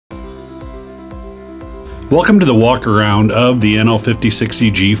Welcome to the walk-around of the NL5060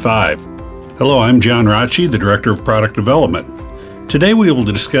 G5. Hello, I'm John Rathjen, the Director of Product Development. Today we will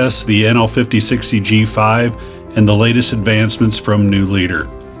discuss the NL5060 G5 and the latest advancements from New Leader.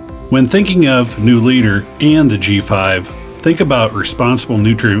 When thinking of New Leader and the G5, think about responsible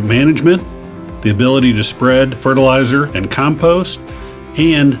nutrient management, the ability to spread fertilizer and compost,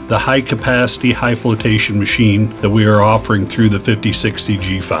 and the high-capacity, high-flotation machine that we are offering through the 5060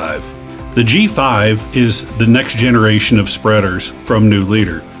 G5. The G5 is the next generation of spreaders from New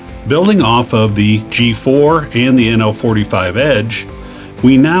Leader. Building off of the G4 and the NL45 Edge,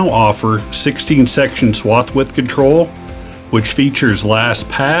 we now offer 16-section swath width control, which features last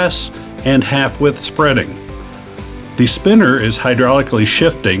pass and half-width spreading. The spinner is hydraulically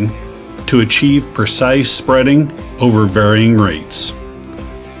shifting to achieve precise spreading over varying rates.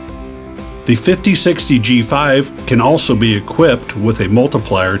 The 5060 G5 can also be equipped with a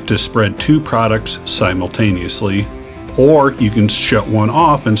multiplier to spread two products simultaneously, or you can shut one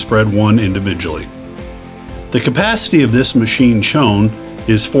off and spread one individually. The capacity of this machine shown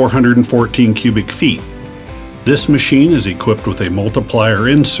is 414 cubic feet. This machine is equipped with a multiplier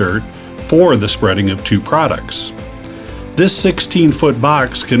insert for the spreading of two products. This 16-foot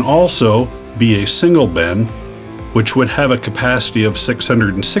box can also be a single bin, which would have a capacity of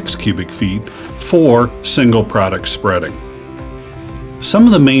 606 cubic feet for single product spreading. Some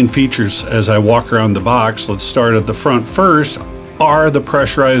of the main features as I walk around the box, let's start at the front first, are the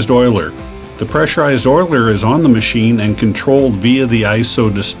pressurized oiler. The pressurized oiler is on the machine and controlled via the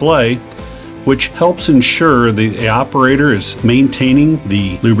ISO display, which helps ensure the operator is maintaining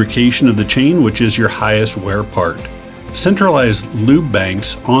the lubrication of the chain, which is your highest wear part. Centralized lube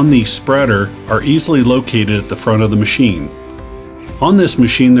banks on the spreader are easily located at the front of the machine. On this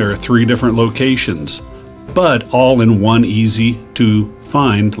machine there are 3 different locations, but all in one easy to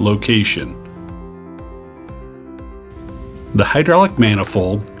find location. The hydraulic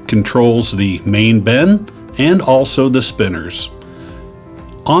manifold controls the main bin and also the spinners.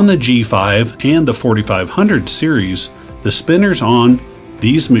 On the G5 and the 4500 series, the spinners on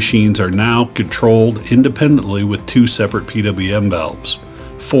these machines are now controlled independently with 2 separate PWM valves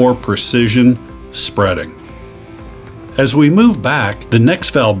for precision spreading. As we move back, the next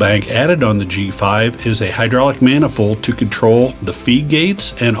valve bank added on the G5 is a hydraulic manifold to control the feed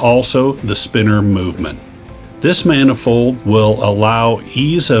gates and also the spinner movement. This manifold will allow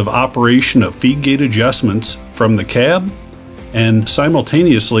ease of operation of feed gate adjustments from the cab and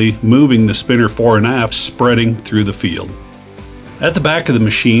simultaneously moving the spinner fore and aft, spreading through the field. At the back of the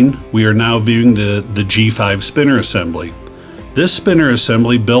machine, we are now viewing the G5 spinner assembly. This spinner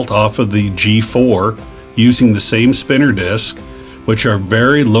assembly built off of the G4 using the same spinner disc, which are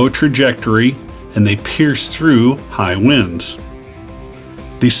very low trajectory and they pierce through high winds.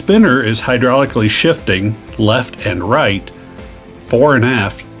 The spinner is hydraulically shifting left and right, fore and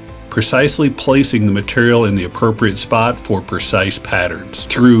aft, precisely placing the material in the appropriate spot for precise patterns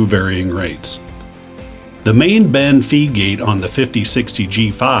through varying rates. The main bend feed gate on the 5060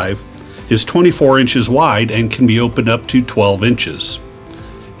 G5 is 24 inches wide and can be opened up to 12 inches.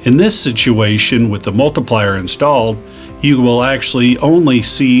 In this situation, with the multiplier installed, you will actually only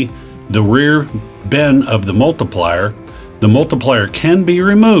see the rear bend of the multiplier. The multiplier can be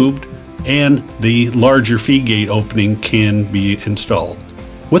removed and the larger feed gate opening can be installed.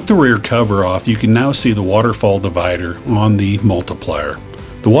 With the rear cover off, you can now see the waterfall divider on the multiplier.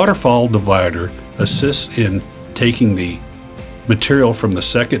 The waterfall divider assists in taking the material from the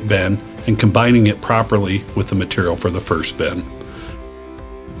second bin and combining it properly with the material for the first bin.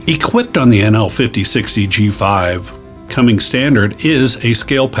 Equipped on the NL5060 G5 coming standard is a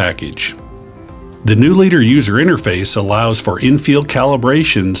scale package. The New Leader user interface allows for in-field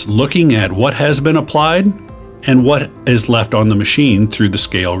calibrations looking at what has been applied and what is left on the machine through the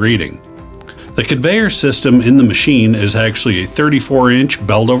scale reading. The conveyor system in the machine is actually a 34-inch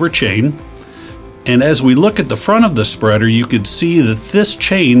belt-over chain. And as we look at the front of the spreader, you could see that this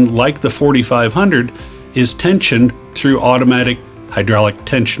chain, like the 4500, is tensioned through automatic hydraulic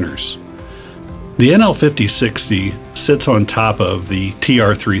tensioners. The NL5060 sits on top of the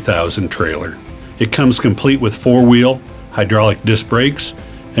TR3000 trailer. It comes complete with 4-wheel hydraulic disc brakes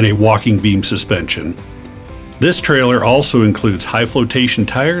and a walking beam suspension. This trailer also includes high flotation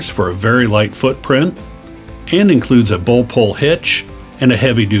tires for a very light footprint and includes a bull pull hitch and a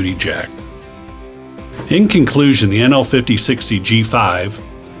heavy-duty jack. In conclusion, the NL5060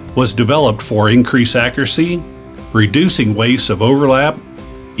 G5 was developed for increased accuracy, reducing waste of overlap,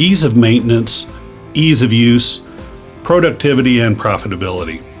 ease of maintenance, ease of use, productivity, and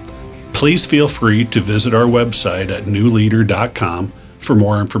profitability. Please feel free to visit our website at newleader.com for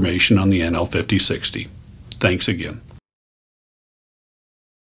more information on the NL5060. Thanks again.